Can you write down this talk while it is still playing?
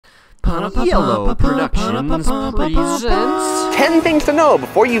Yellow Productions presents 10 things to know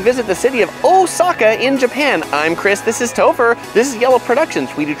before you visit the city of Osaka in Japan. I'm Chris, this is Topher, this is Yellow Productions.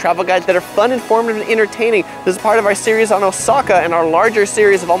 We do travel guides that are fun, informative, and entertaining. This is part of our series on Osaka and our larger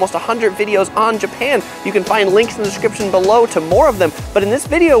series of almost 100 videos on Japan. You can find links in the description below to more of them. But in this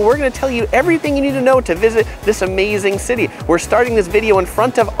video, we're going to tell you everything you need to know to visit this amazing city. We're starting this video in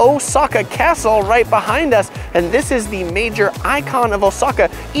front of Osaka Castle right behind us, and this is the major icon of Osaka.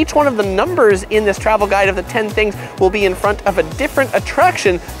 Each one of the numbers in this travel guide of the 10 things will be in front of a different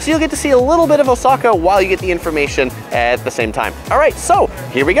attraction, so you'll get to see a little bit of Osaka while you get the information at the same time. All right, so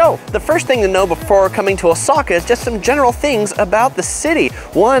here we go. The first thing to know before coming to Osaka is just some general things about the city.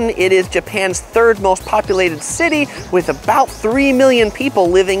 One, it is Japan's third most populated city with about 3 million people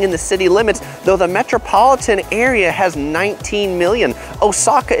living in the city limits, though the metropolitan area has 19 million.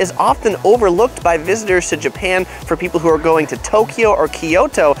 Osaka is often overlooked by visitors to Japan for people who are going to Tokyo or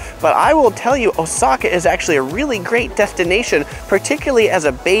Kyoto, but I will tell you Osaka is actually a really great destination, particularly as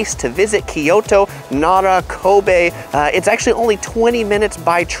a base to visit Kyoto, Nara, Kobe. It's actually only 20 minutes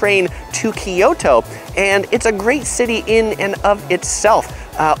by train to Kyoto, and it's a great city in and of itself.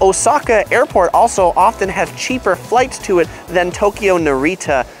 Osaka Airport also often has cheaper flights to it than Tokyo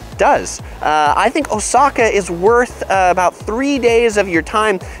Narita does. I think Osaka is worth about 3 days of your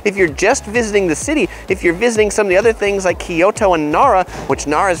time if you're just visiting the city. If you're visiting some of the other things like Kyoto and Nara, which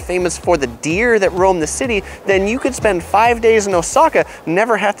Nara is famous for the deer that roam the city, then you could spend 5 days in Osaka,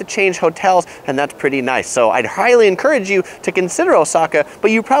 never have to change hotels, and that's pretty nice. So I'd highly encourage you to consider Osaka,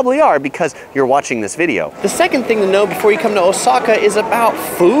 but you probably are because you're watching this video. The second thing to know before you come to Osaka is about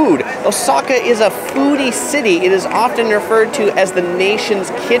food. Osaka is a foodie city. It is often referred to as the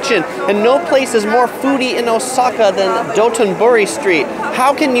nation's kitchen. And no place is more foodie in Osaka than Dotonbori Street.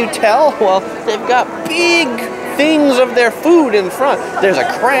 How can you tell? Well, they've got big things of their food in front. There's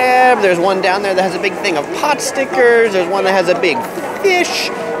a crab, there's one down there that has a big thing of pot stickers, there's one that has a big fish.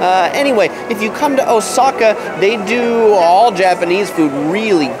 Anyway, if you come to Osaka, they do all Japanese food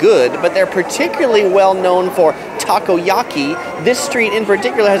really good, but they're particularly well known for takoyaki. This street in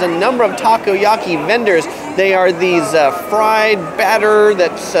particular has a number of takoyaki vendors. They are these fried batter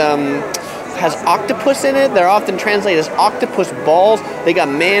that's has octopus in it. They're often translated as octopus balls. They got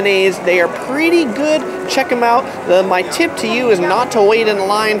mayonnaise. They are pretty good. Check them out. My tip to you is not to wait in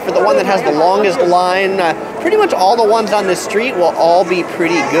line for the one that has the longest line. Pretty much all the ones on this street will all be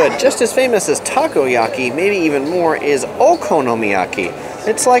pretty good. Just as famous as takoyaki, maybe even more, is okonomiyaki.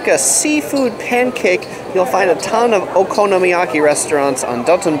 It's like a seafood pancake. You'll find a ton of okonomiyaki restaurants on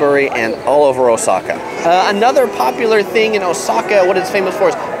Dotonbori and all over Osaka. Another popular thing in Osaka, what it's famous for,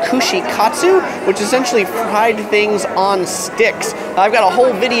 is kushikatsu, which is essentially fried things on sticks. I've got a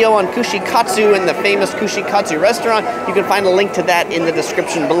whole video on kushikatsu and the famous kushikatsu restaurant. You can find a link to that in the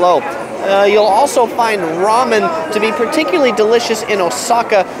description below. You'll also find ramen to be particularly delicious in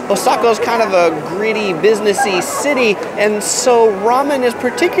Osaka. Osaka is kind of a gritty, businessy city, and so ramen is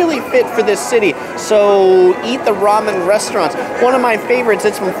particularly fit for this city. So eat the ramen restaurants. One of my favorites,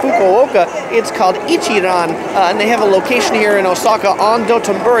 it's from Fukuoka. It's called Ichiran, and they have a location here in Osaka on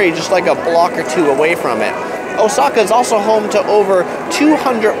Dotonbori, just like a block or two away from it. Osaka is also home to over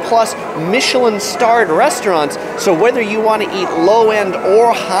 200 plus Michelin-starred restaurants, so whether you want to eat low-end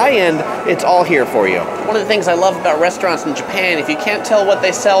or high-end, it's all here for you. One of the things I love about restaurants in Japan, if you can't tell what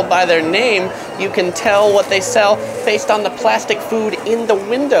they sell by their name, you can tell what they sell based on the plastic food in the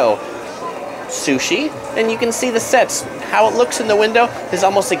window. Sushi, and you can see the sets. How it looks in the window is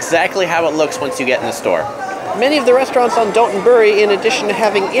almost exactly how it looks once you get in the store. Many of the restaurants on Dotonbori, in addition to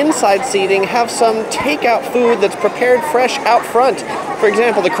having inside seating, have some takeout food that's prepared fresh out front. For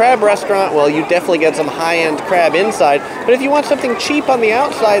example, the crab restaurant, well, you definitely get some high-end crab inside, but if you want something cheap on the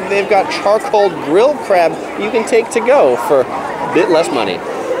outside, they've got charcoal grilled crab you can take to go for a bit less money.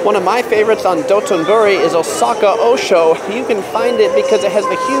 One of my favorites on Dotonbori is Osaka Osho. You can find it because it has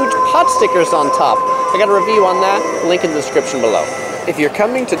the huge pot stickers on top. I got a review on that, link in the description below. If you're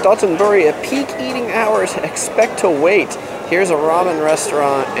coming to Dotonbori at peak eating hours, expect to wait. Here's a ramen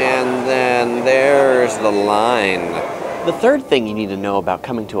restaurant, and then there's the line. The third thing you need to know about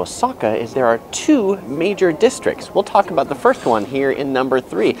coming to Osaka is there are two major districts. We'll talk about the first one here in number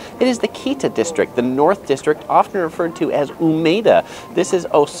 3. It is the Akita district, the North District, often referred to as Umeda. This is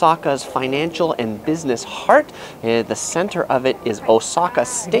Osaka's financial and business heart. The center of it is Osaka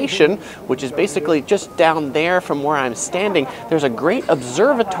Station, which is basically just down there from where I'm standing. There's a great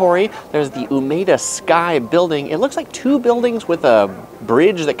observatory. There's the Umeda Sky building. It looks like two buildings with a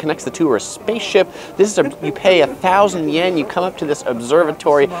bridge that connects the two, or a spaceship. This is you pay 1,000 yen, you come up to this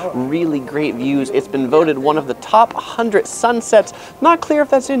observatory, really great views. It's been voted one of the top 100 sunsets. Not clear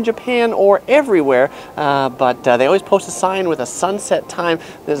if that's in Japan or everywhere, but they always post a sign with a sunset time.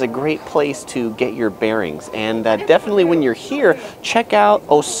 This is a great place to get your bearings, and definitely when you're here, check out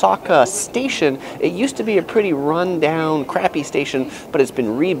Osaka Station. It used to be a pretty run-down, crappy station, but it's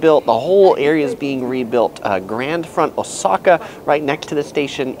been rebuilt. The whole area is being rebuilt. Grand Front Osaka, right next to the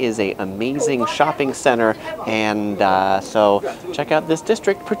station, is an amazing shopping center, and so check out this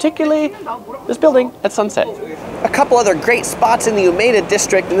district, particularly this building at sunset. A couple other great spots in the Umeda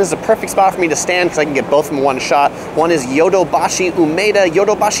district, and this is a perfect spot for me to stand because I can get both from one shot. One is Yodobashi Umeda,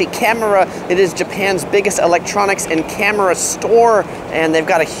 Yodobashi Camera. It is Japan's biggest electronics and camera store, and they've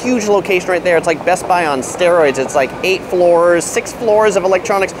got a huge location right there. It's like Best Buy on steroids. It's like 8 floors, 6 floors of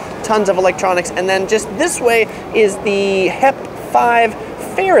electronics, tons of electronics, and then just this way is the HEP 5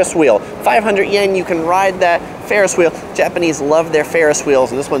 Ferris wheel. 500 yen, you can ride that Ferris wheel. Japanese love their Ferris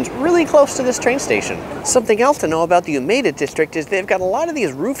wheels, and this one's really close to this train station. Something else to know about the Umeda district is they've got a lot of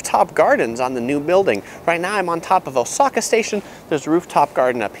these rooftop gardens on the new building. Right now I'm on top of Osaka Station. There's a rooftop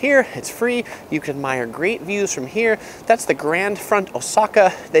garden up here. It's free. You can admire great views from here. That's the Grand Front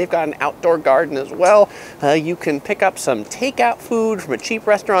Osaka. They've got an outdoor garden as well. You can pick up some takeout food from a cheap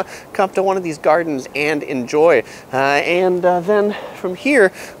restaurant, come up to one of these gardens and enjoy. Then from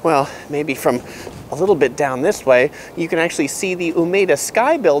here, well, maybe from a little bit down this way, you can actually see the Umeda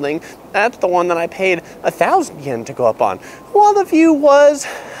Sky building. That's the one that I paid 1,000 yen to go up on. Well, the view was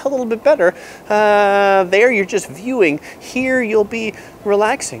a little bit better. There you're just viewing. Here you'll be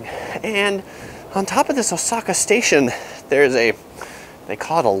relaxing. And on top of this Osaka Station, there's they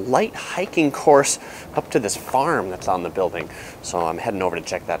call it a light hiking course up to this farm that's on the building. So I'm heading over to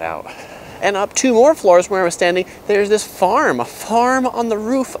check that out. And up 2 more floors where I was standing, there's this farm, a farm on the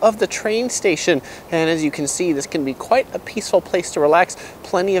roof of the train station. And as you can see, this can be quite a peaceful place to relax.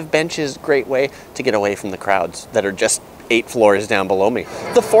 Plenty of benches, great way to get away from the crowds that are just 8 floors down below me.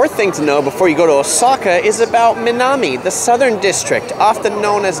 The fourth thing to know before you go to Osaka is about Minami, the southern district, often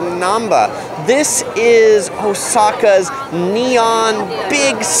known as Namba. This is Osaka's neon,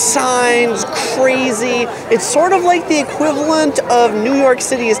 big signs, crazy. It's sort of like the equivalent of New York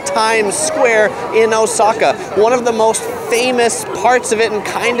City's Times Square in Osaka. One of the most famous parts of it, and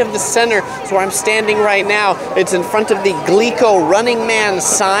kind of the center, is where I'm standing right now. It's in front of the Glico Running Man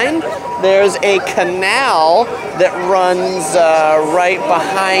sign. There's a canal that runs right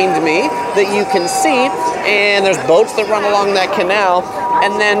behind me that you can see, and there's boats that run along that canal.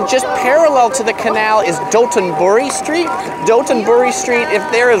 And then just parallel to the canal is Dotonbori Street. Dotonbori Street,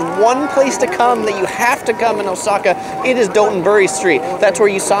 if there is one place to come that you have to come in Osaka, it is Dotonbori Street. That's where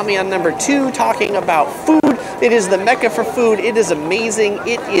you saw me on number 2 talking about food. It is the mecca for food. It is amazing.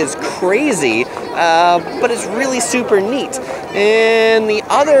 It is crazy, but it's really super neat. And the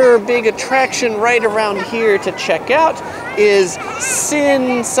other big attraction right around here to check out is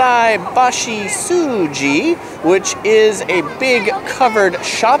Shinsai Bashi Suji, which is a big covered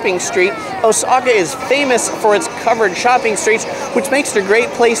shopping street. Osaka is famous for its covered shopping streets, which makes it a great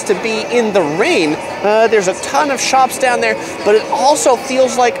place to be in the rain. There's a ton of shops down there, but it also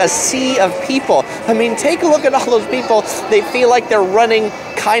feels like a sea of people. I mean, take a look at all those people. They feel like they're running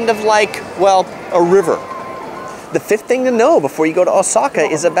kind of like, well, a river. The fifth thing to know before you go to Osaka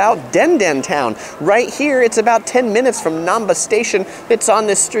is about Denden Town. Right here, it's about 10 minutes from Namba Station. It's on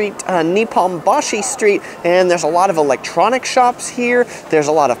this street, Nipponbashi Street, and there's a lot of electronic shops here. There's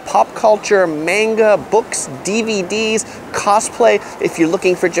a lot of pop culture, manga, books, DVDs, cosplay. If you're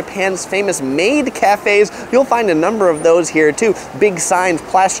looking for Japan's famous maid cafes, you'll find a number of those here too. Big signs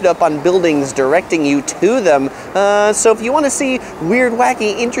plastered up on buildings directing you to them. So if you want to see weird,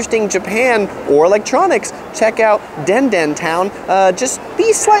 wacky, interesting Japan or electronics, check out Denden Town. Just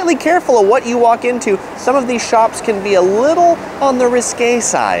be slightly careful of what you walk into. Some of these shops can be a little on the risque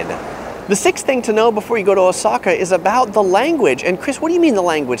side. The sixth thing to know before you go to Osaka is about the language. And Chris, what do you mean the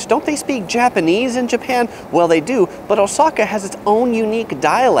language? Don't they speak Japanese in Japan? Well, they do, but Osaka has its own unique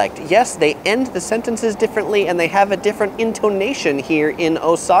dialect. Yes, they end the sentences differently and they have a different intonation here in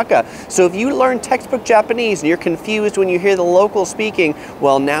Osaka. So if you learn textbook Japanese and you're confused when you hear the local speaking,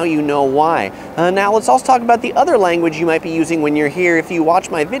 well, now you know why. Now let's also talk about the other language you might be using when you're here if you watch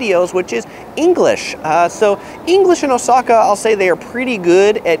my videos, which is English. So English in Osaka, I'll say they are pretty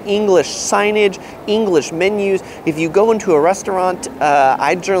good at English signage, English menus. If you go into a restaurant,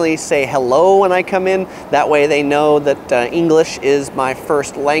 I generally say hello when I come in. That way they know that English is my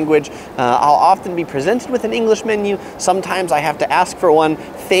first language. I'll often be presented with an English menu. Sometimes I have to ask for one.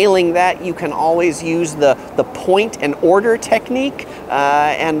 Failing that, you can always use the point and order technique.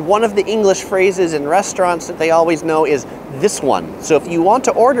 And one of the English phrases in restaurants that they always know is this one. So if you want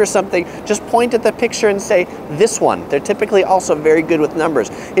to order something, just point at the picture and say this one. They're typically also very good with numbers.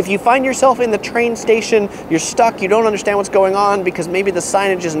 If you find yourself in the train station, you're stuck, you don't understand what's going on because maybe the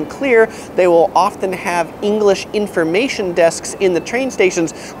signage isn't clear, they will often have English information desks in the train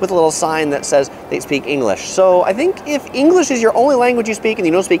stations with a little sign that says they speak English. So I think if English is your only language you speak and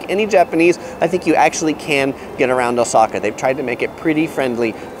you don't speak any Japanese, I think you actually can get around Osaka. They've tried to make it pretty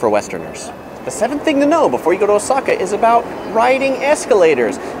friendly for Westerners. The seventh thing to know before you go to Osaka is about riding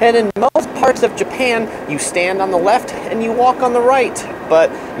escalators. And in most parts of Japan, you stand on the left and you walk on the right.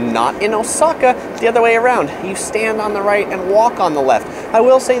 But not in Osaka, it's the other way around. You stand on the right and walk on the left. I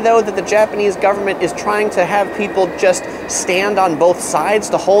will say though that the Japanese government is trying to have people just stand on both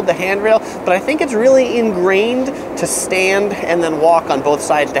sides to hold the handrail, but I think it's really ingrained to stand and then walk on both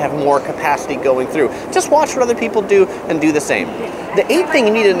sides to have more capacity going through. Just watch what other people do and do the same. The eighth thing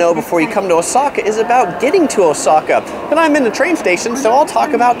you need to know before you come to Osaka is about getting to Osaka. And I'm in the train station, so I'll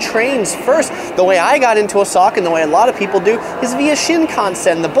talk about trains first. The way I got into Osaka and the way a lot of people do is via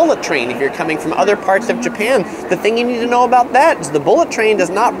Shinkansen, the bullet train. If you're coming from other parts of Japan, the thing you need to know about that is the bullet train does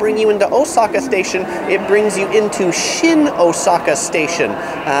not bring you into Osaka Station, it brings you into Shin Osaka Station.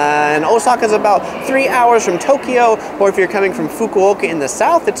 And Osaka is about 3 hours from Tokyo, or if you're coming from Fukuoka in the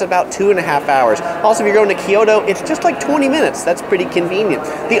south, it's about 2.5 hours. Also, if you're going to Kyoto, it's just like 20 minutes. That's pretty convenient.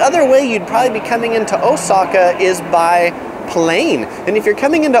 The other way you'd probably be coming into Osaka is by plane. And if you're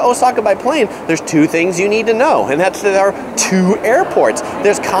coming into Osaka by plane, there's two things you need to know, and that's that there are two airports.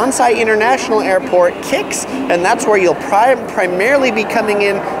 There's Kansai International Airport, KIX, and that's where you'll primarily be coming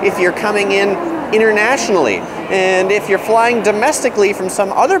in if you're coming in internationally. And if you're flying domestically from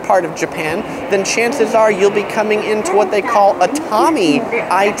some other part of Japan, then chances are you'll be coming into what they call Itami,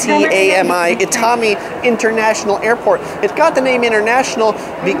 I-T-A-M-I, Itami International Airport. It's got the name International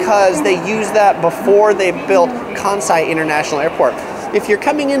because they used that before they built Kansai International Airport. If you're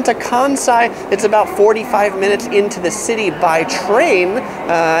coming into Kansai, it's about 45 minutes into the city by train,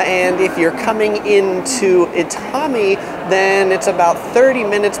 and if you're coming into Itami, then it's about 30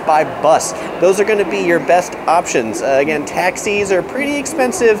 minutes by bus. Those are going to be your best options. Again, taxis are pretty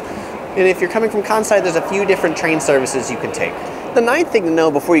expensive, and if you're coming from Kansai, there's a few different train services you can take. The ninth thing to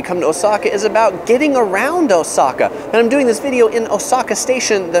know before you come to Osaka is about getting around Osaka. And I'm doing this video in Osaka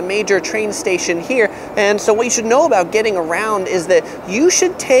Station, the major train station here. And so what you should know about getting around is that you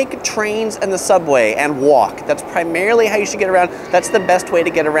should take trains and the subway and walk. That's primarily how you should get around. That's the best way to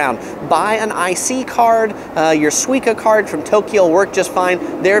get around. Buy an IC card. Your Suica card from Tokyo will work just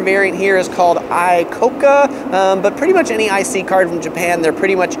fine. Their variant here is called iKoka, but pretty much any IC card from Japan, they're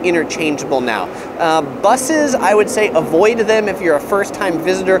pretty much interchangeable now. Buses, I would say avoid them if you're a first-time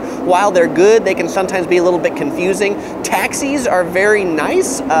visitor. While they're good, they can sometimes be a little bit confusing. Taxis are very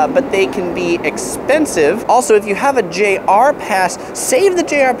nice, but they can be expensive. Also, if you have a JR pass, save the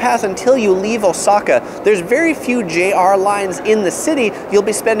JR pass until you leave Osaka. There's very few JR lines in the city. You'll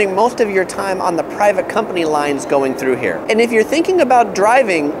be spending most of your time on the private company lines going through here. And if you're thinking about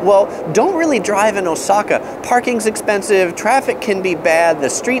driving, well, don't really drive in Osaka. Parking's expensive, traffic can be bad, the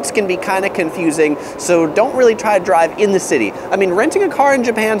streets can be kind of confusing, so don't really try to drive in the city. I mean, renting a car in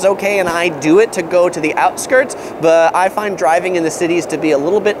Japan's okay, and I do it to go to the outskirts, but I find driving in the cities to be a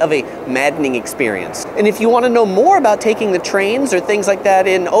little bit of a maddening experience. And if you want to know more about taking the trains or things like that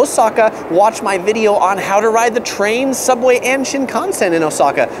in Osaka, watch my video on how to ride the train, subway, and Shinkansen in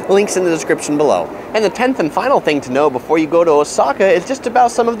Osaka. Links in the description below. And the 10th and final thing to know before you go to Osaka is just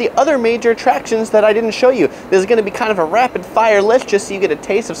about some of the other major attractions that I didn't show you. This is going to be kind of a rapid fire list just so you get a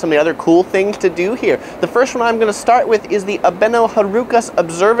taste of some of the other cool things to do here. The first one I'm going to start with is the Abeno Harukas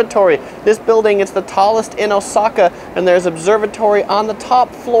Observatory. This building, it's the tallest in Osaka, and there's observatory on the top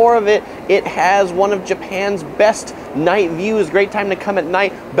floor of it. It has one of Japan's best night views. Great time to come at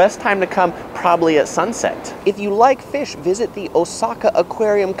night. Best time to come probably at sunset. If you like fish, visit the Osaka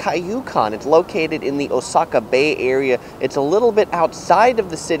Aquarium Kaiyukan. It's located in the Osaka Bay area. It's a little bit outside of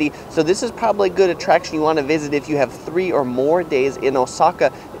the city, so this is probably a good attraction you want to visit if you have 3 or more days in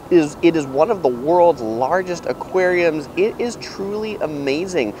Osaka. It is one of the world's largest aquariums. It is truly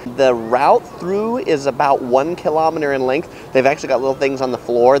amazing. The route through is about 1 kilometer in length. They've actually got little things on the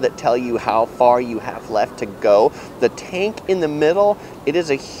floor that tell you how far you have left to go. The tank in the middle It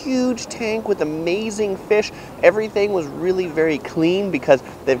is a huge tank with amazing fish. Everything was really very clean because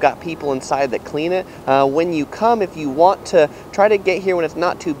they've got people inside that clean it. When you come, if you want to try to get here when it's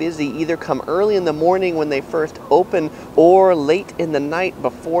not too busy, either come early in the morning when they first open or late in the night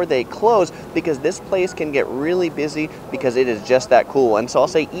before they close, because this place can get really busy because it is just that cool. And so I'll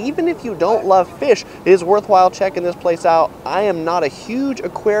say, even if you don't love fish, it is worthwhile checking this place out. I am not a huge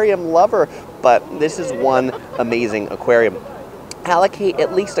aquarium lover, but this is one amazing aquarium. Allocate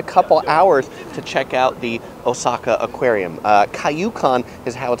at least a couple hours to check out the Osaka Aquarium. Kaiyukan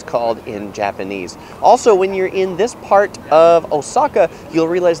is how it's called in Japanese. Also, when you're in this part of Osaka, you'll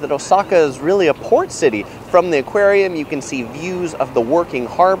realize that Osaka is really a port city. From the aquarium, you can see views of the working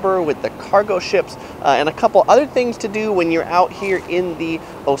harbor with the cargo ships and a couple other things to do when you're out here in the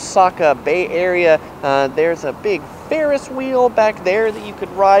Osaka Bay Area. There's a big Ferris wheel back there that you could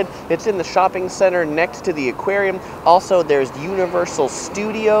ride. It's in the shopping center next to the aquarium. Also, there's Universal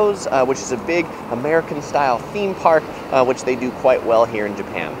Studios, which is a big American-style theme park, which they do quite well here in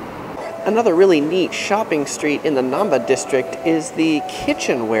Japan. Another really neat shopping street in the Namba district is the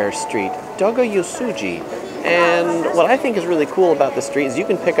kitchenware street, Dogoyusuji. And what I think is really cool about the street is you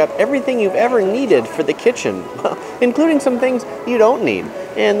can pick up everything you've ever needed for the kitchen, including some things you don't need.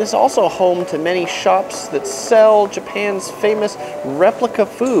 And this is also home to many shops that sell Japan's famous replica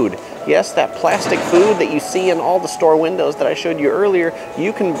food. Yes, that plastic food that you see in all the store windows that I showed you earlier,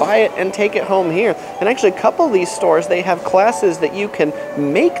 you can buy it and take it home here. And actually, a couple of these stores, they have classes that you can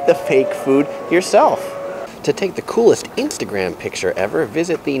make the fake food yourself. To take the coolest Instagram picture ever,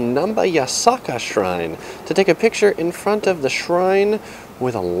 visit the Namba Yasaka Shrine to take a picture in front of the shrine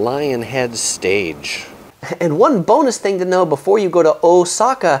with a lion head stage. And one bonus thing to know before you go to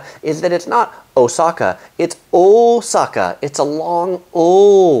Osaka is that it's not Osaka, it's Osaka. It's a long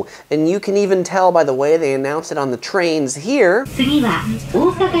O. And you can even tell by the way they announce it on the trains here. The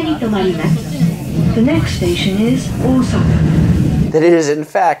next station is Osaka. That it is in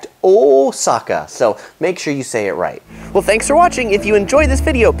fact Osaka, so make sure you say it right. Well, thanks for watching. If you enjoyed this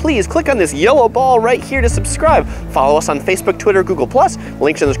video, please click on this yellow ball right here to subscribe. Follow us on Facebook, Twitter, Google+,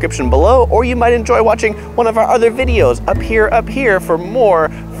 links in the description below, or you might enjoy watching one of our other videos up here for more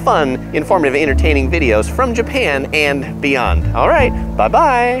fun, informative, entertaining videos from Japan and beyond. All right,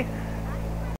 bye-bye.